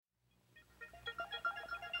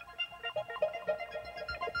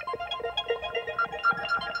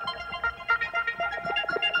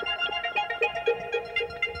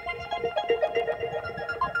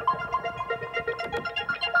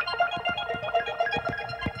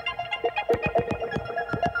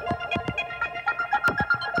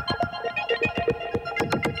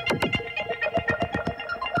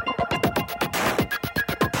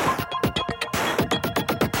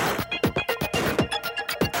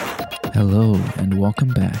Hello, and welcome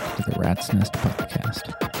back to the Rat's Nest Podcast.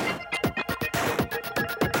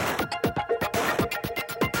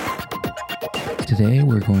 Today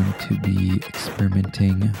we're going to be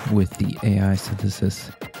experimenting with the AI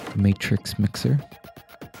synthesis Matrix Mixer.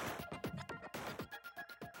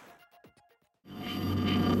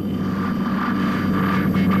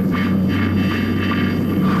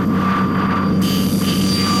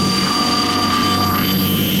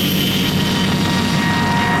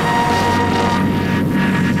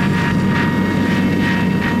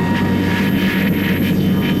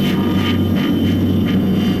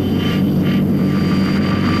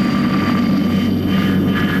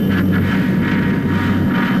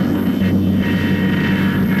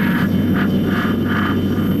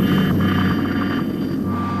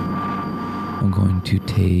 To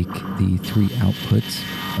take the three outputs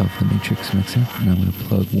of the Matrix Mixer, and I'm going to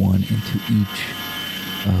plug one into each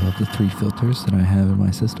of the three filters that I have in my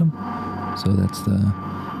system. So that's the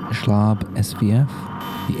Schlab SVF,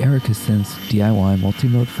 the Erica Sense DIY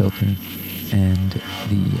multi-mode filter, and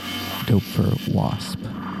the Doepfer Wasp.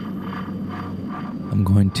 I'm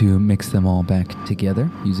going to mix them all back together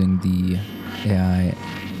using the AI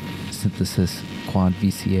Synthesis Quad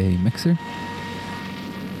VCA mixer.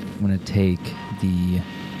 I'm going to take the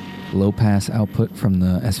low pass output from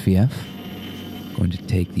the SVF. I'm going to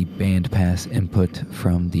take the band pass input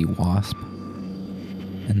from the Wasp.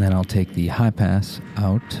 And then I'll take the high pass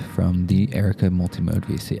out from the Erica Multimode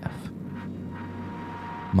VCF.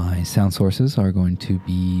 My sound sources are going to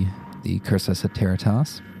be the Cursa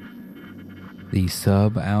Satiritas, the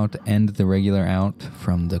sub out and the regular out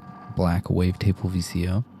from the black Wavetable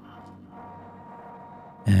VCO.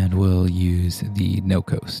 And we'll use the No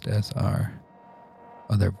Coast as our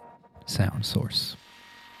other sound source.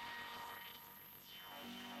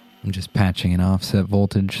 I'm just patching an offset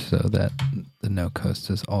voltage so that the No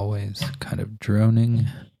Coast is always kind of droning.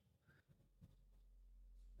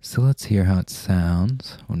 So let's hear how it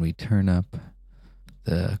sounds when we turn up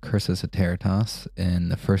the Cursa Satiritas in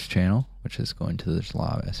the first channel, which is going to the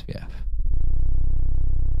Schlab SVF.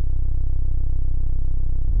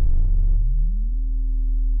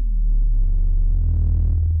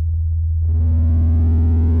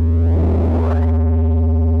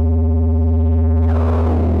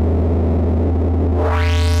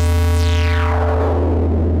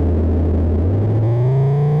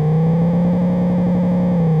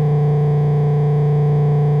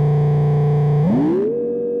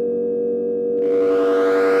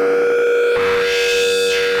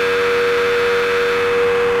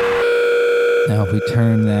 Now, if we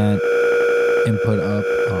turn that input up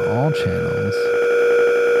on all channels,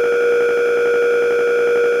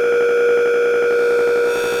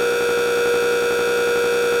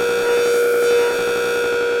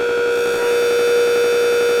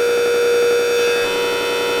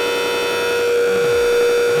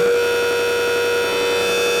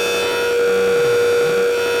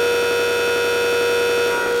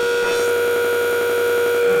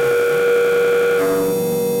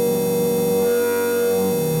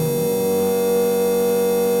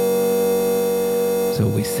 so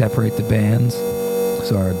we separate the bands.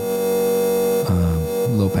 So our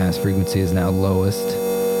low pass frequency is now lowest.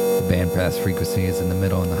 The band pass frequency is in the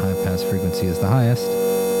middle, and the high pass frequency is the highest.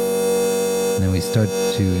 And then we start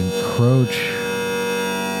to encroach,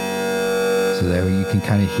 so that you can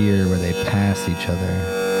kind of hear where they pass each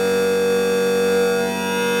other.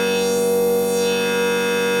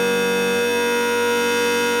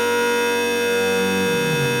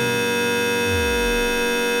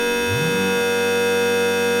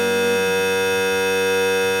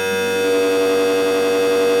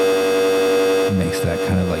 Makes that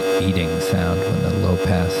kind of like beating sound when the low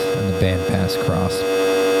pass and the band pass cross.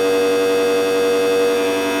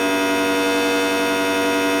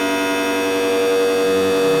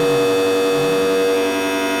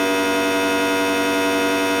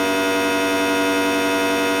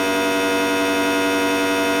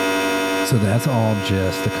 So that's all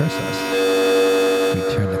just the cursus.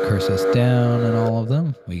 We turn the cursus down on all of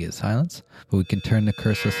them, we get silence. But we can turn the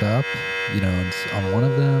cursus up, on one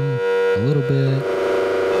of them a little bit.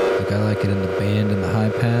 Like I like it in the band and the high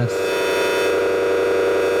pass.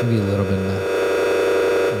 Maybe a little bit in the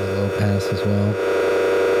low pass as well.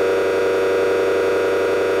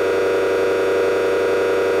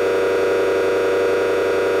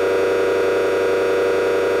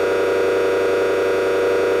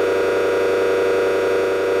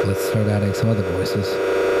 Let's start adding some other voices.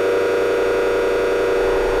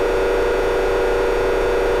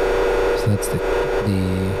 So that's the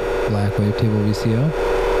black Wavetable VCO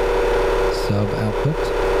sub output.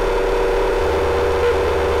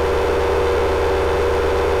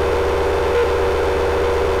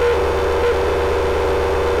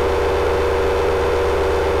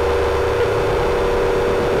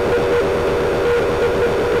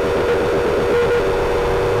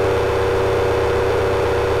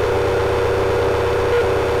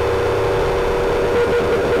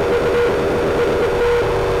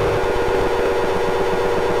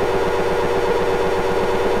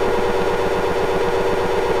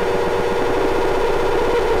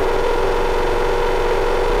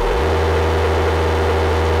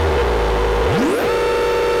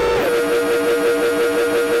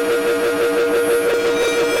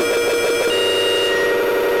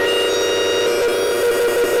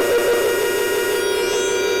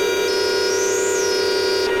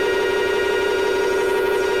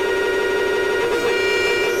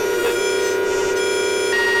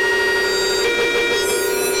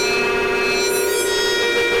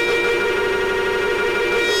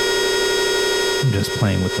 I'm just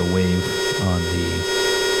playing with the wave on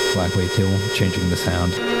the black wavetable, changing the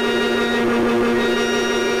sound.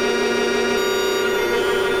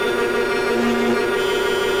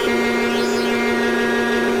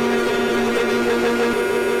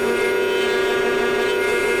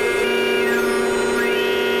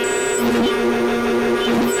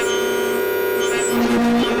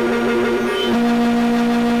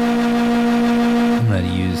 I'm going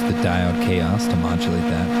to use the diode chaos to modulate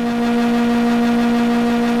that.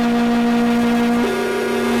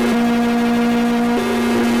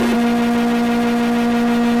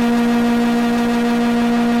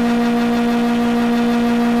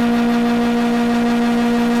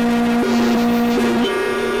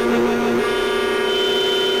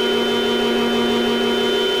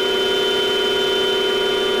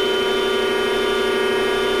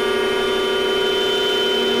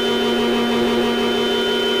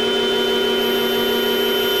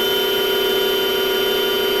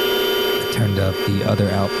 Turned up the other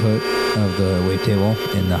output of the wavetable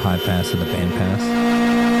in the high pass and the band pass.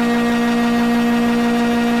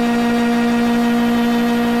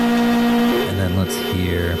 And then let's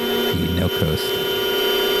hear the no coast.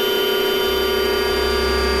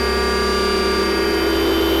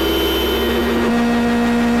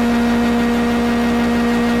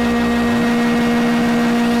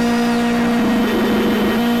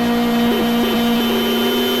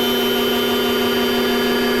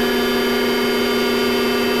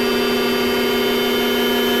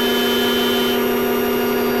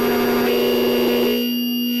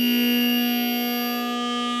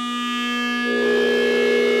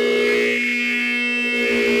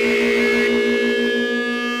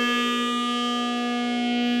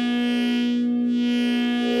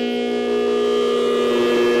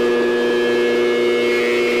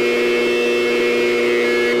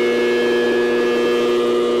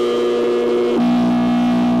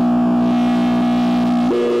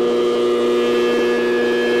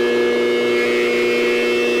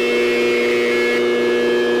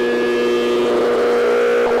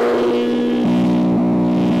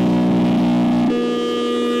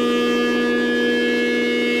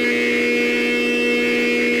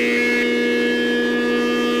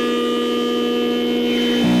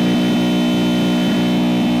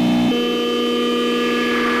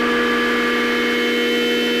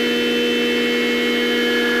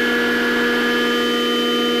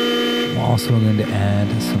 Also going to add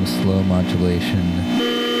some slow modulation.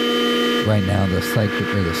 Right now the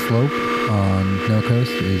the slope on no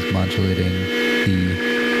coast is modulating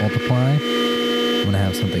the multiply. I'm going to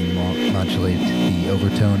have something modulate the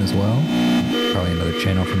overtone as well. Probably another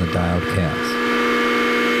channel from the diode chaos.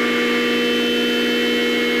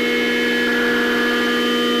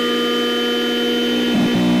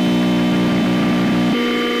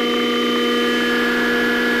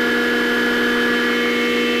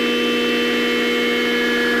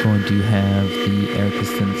 Going to have the Erica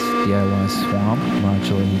Synths DIY Swamp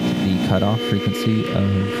modulate the cutoff frequency of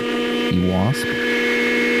the Wasp.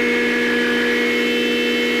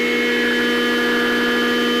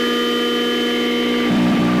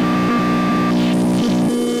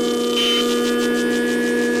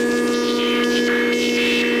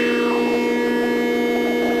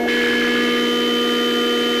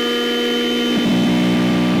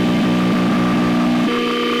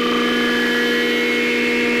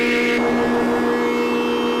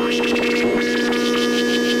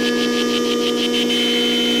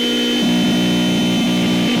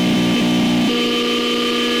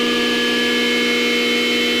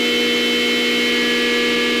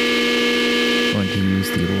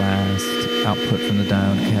 Output from the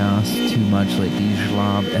diode chaos to modulate the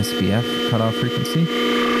Schlab SBF cutoff frequency.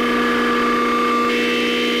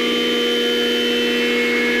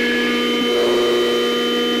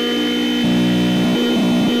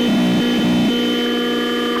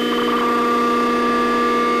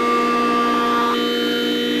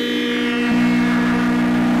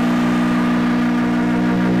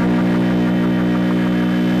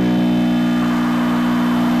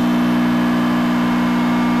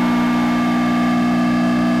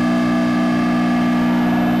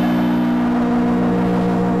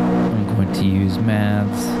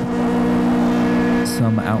 Maths,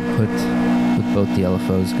 some output with both the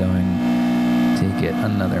LFOs going to get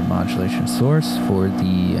another modulation source for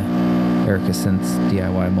the Erica Synths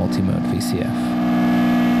DIY multi-mode VCF.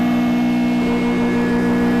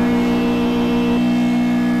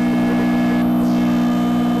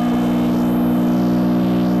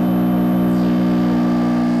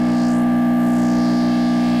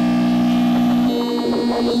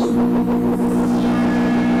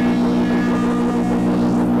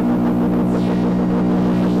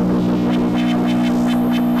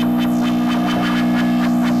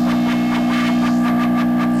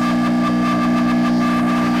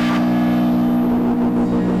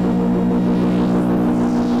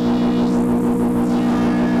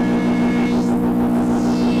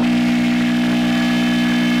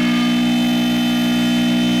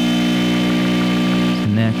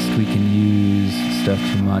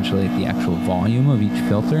 modulate the actual volume of each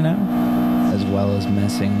filter now, as well as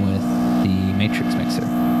messing with the matrix mixer.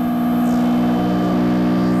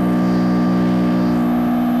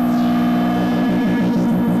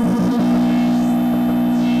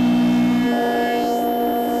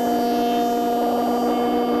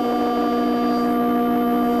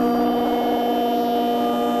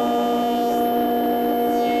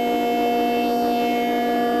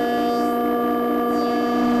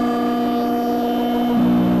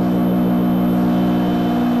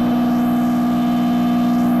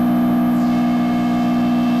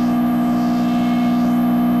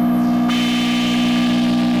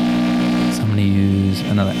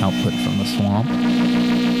 Another output from the swamp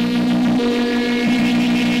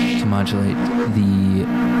to modulate the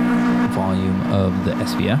volume of the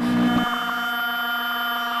SVF.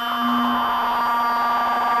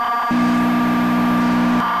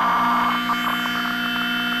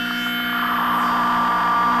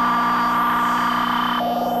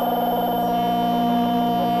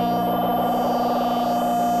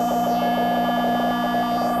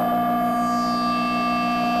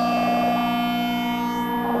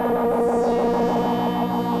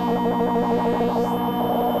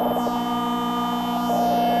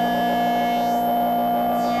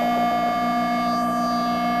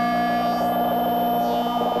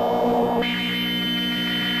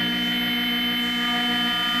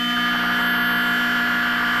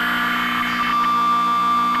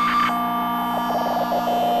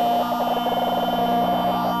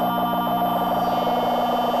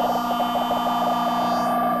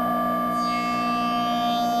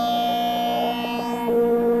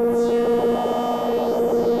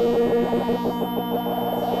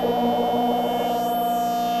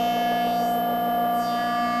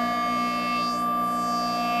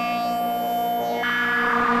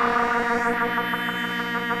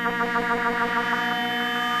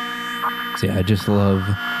 So yeah, I just love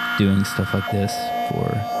doing stuff like this for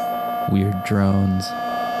weird drones.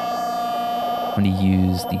 I'm going to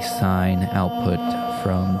use the sine output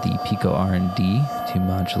from the Pico R&D to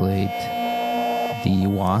modulate the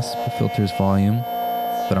Wasp filter's volume,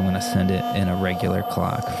 but I'm going to send it in a regular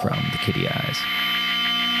clock from the Kitty Eyes.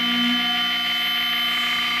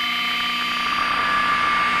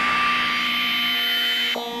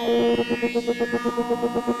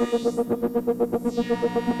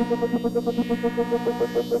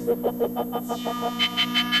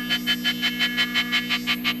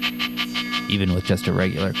 Even with just a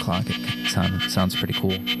regular clock, it sounds pretty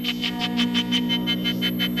cool.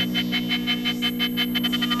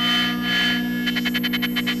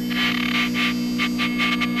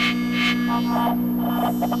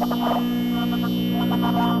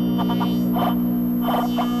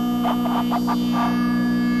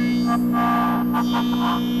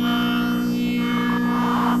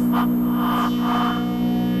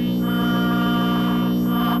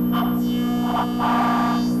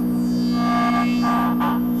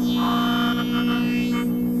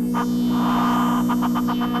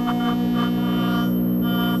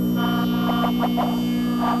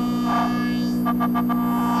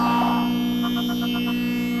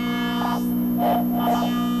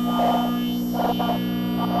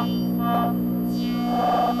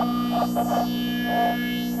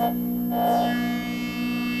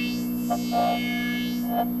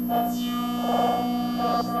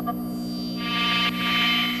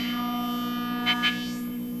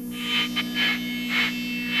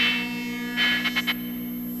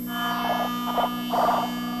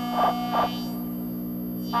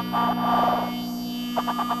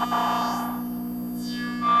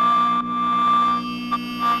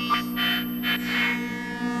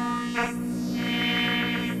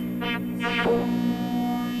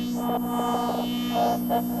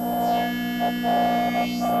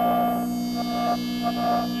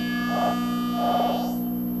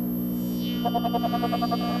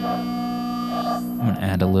 I'm going to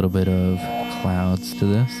add a little bit of clouds to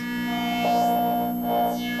this.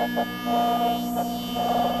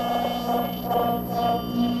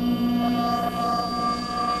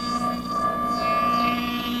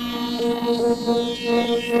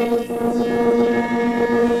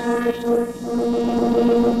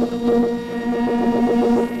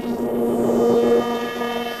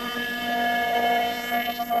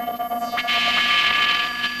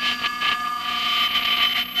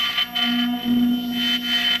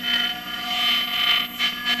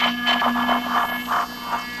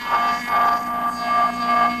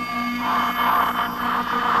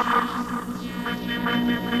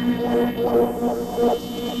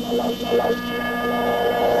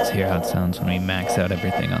 Let's hear how it sounds when we max out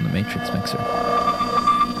everything on the Matrix Mixer.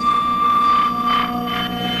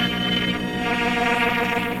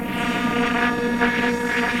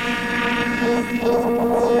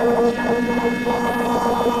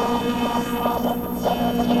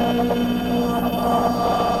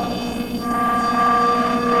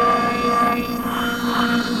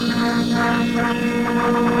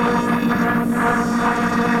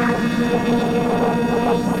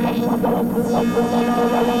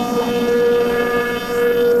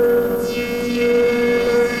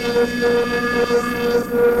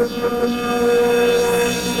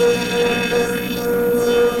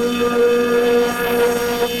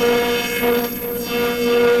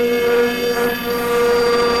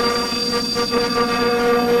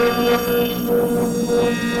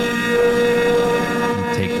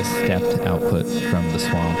 Take the stepped output from the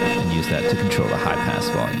swamp and use that to control the high pass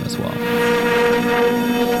volume as well.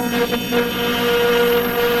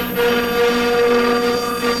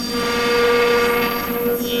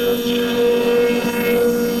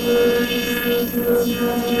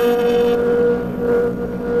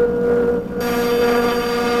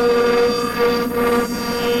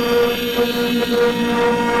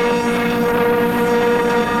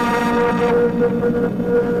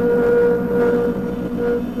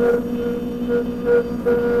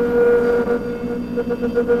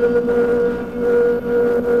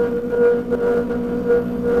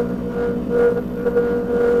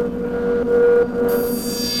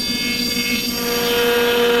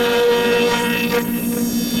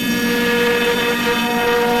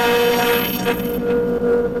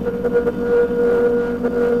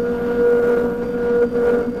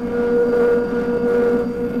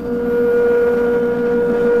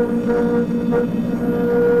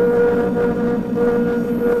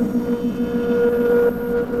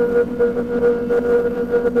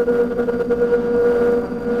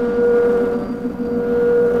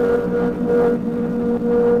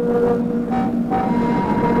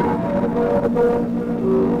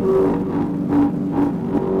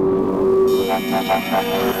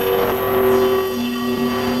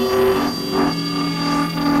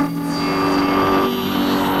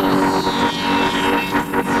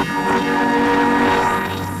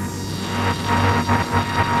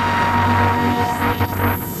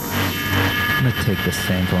 I'm going to take the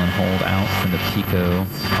sample and hold out from the Pico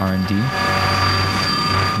R&D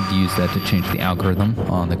and use that to change the algorithm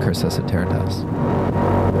on the Cursus Eternitas.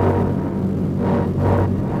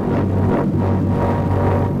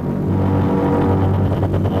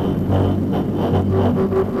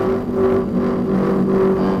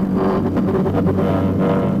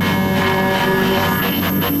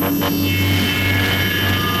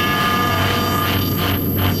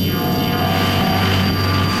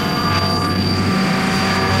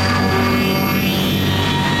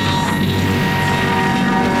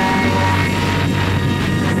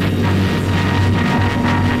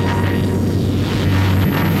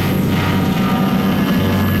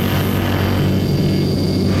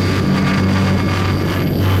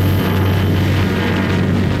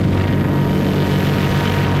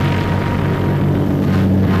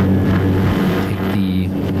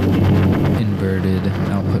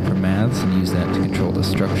 And use that to control the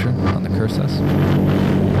structure on the Cursus.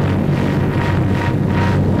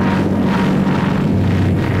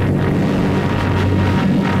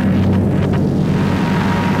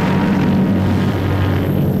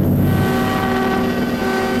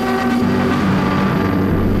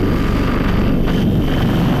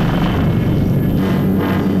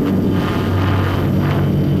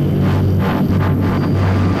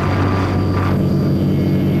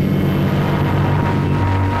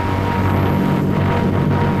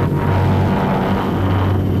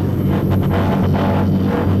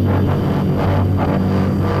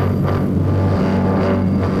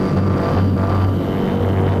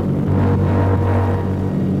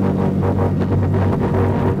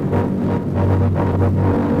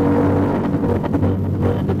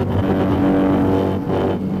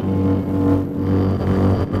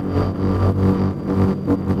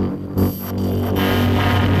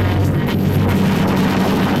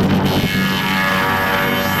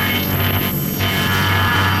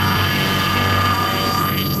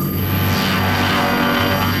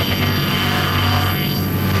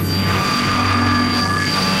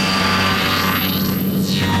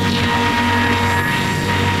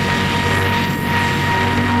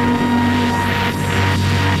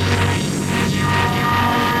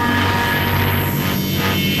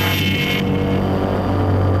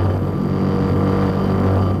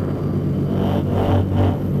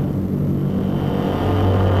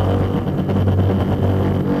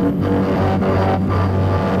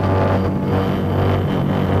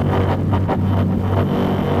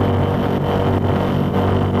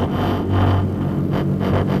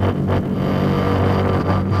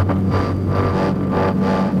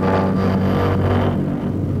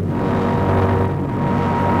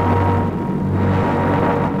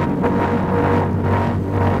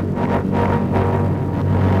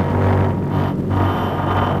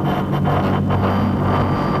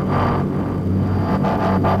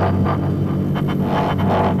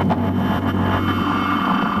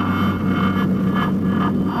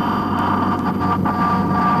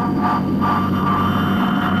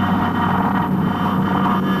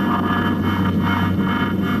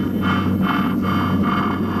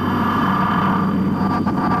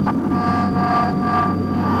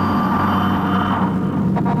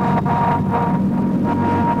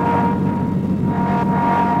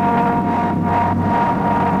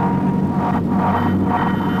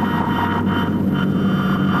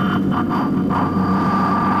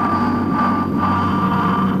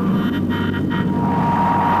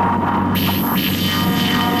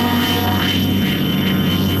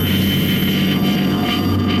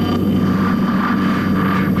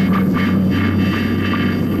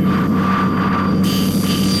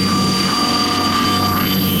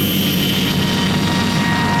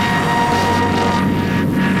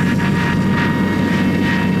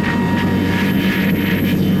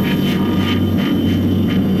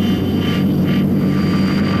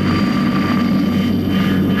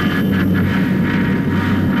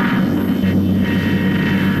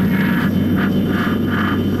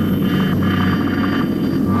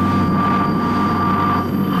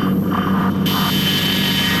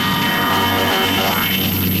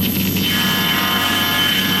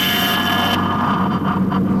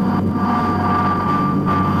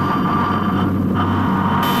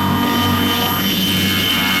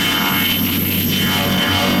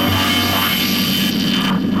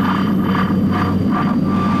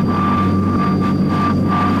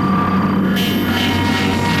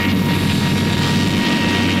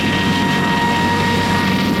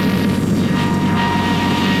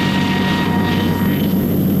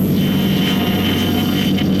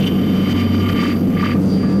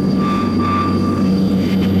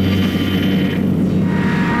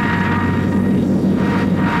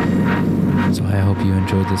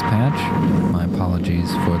 enjoyed this patch. My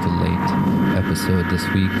apologies for the late episode this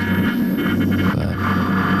week,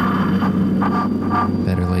 but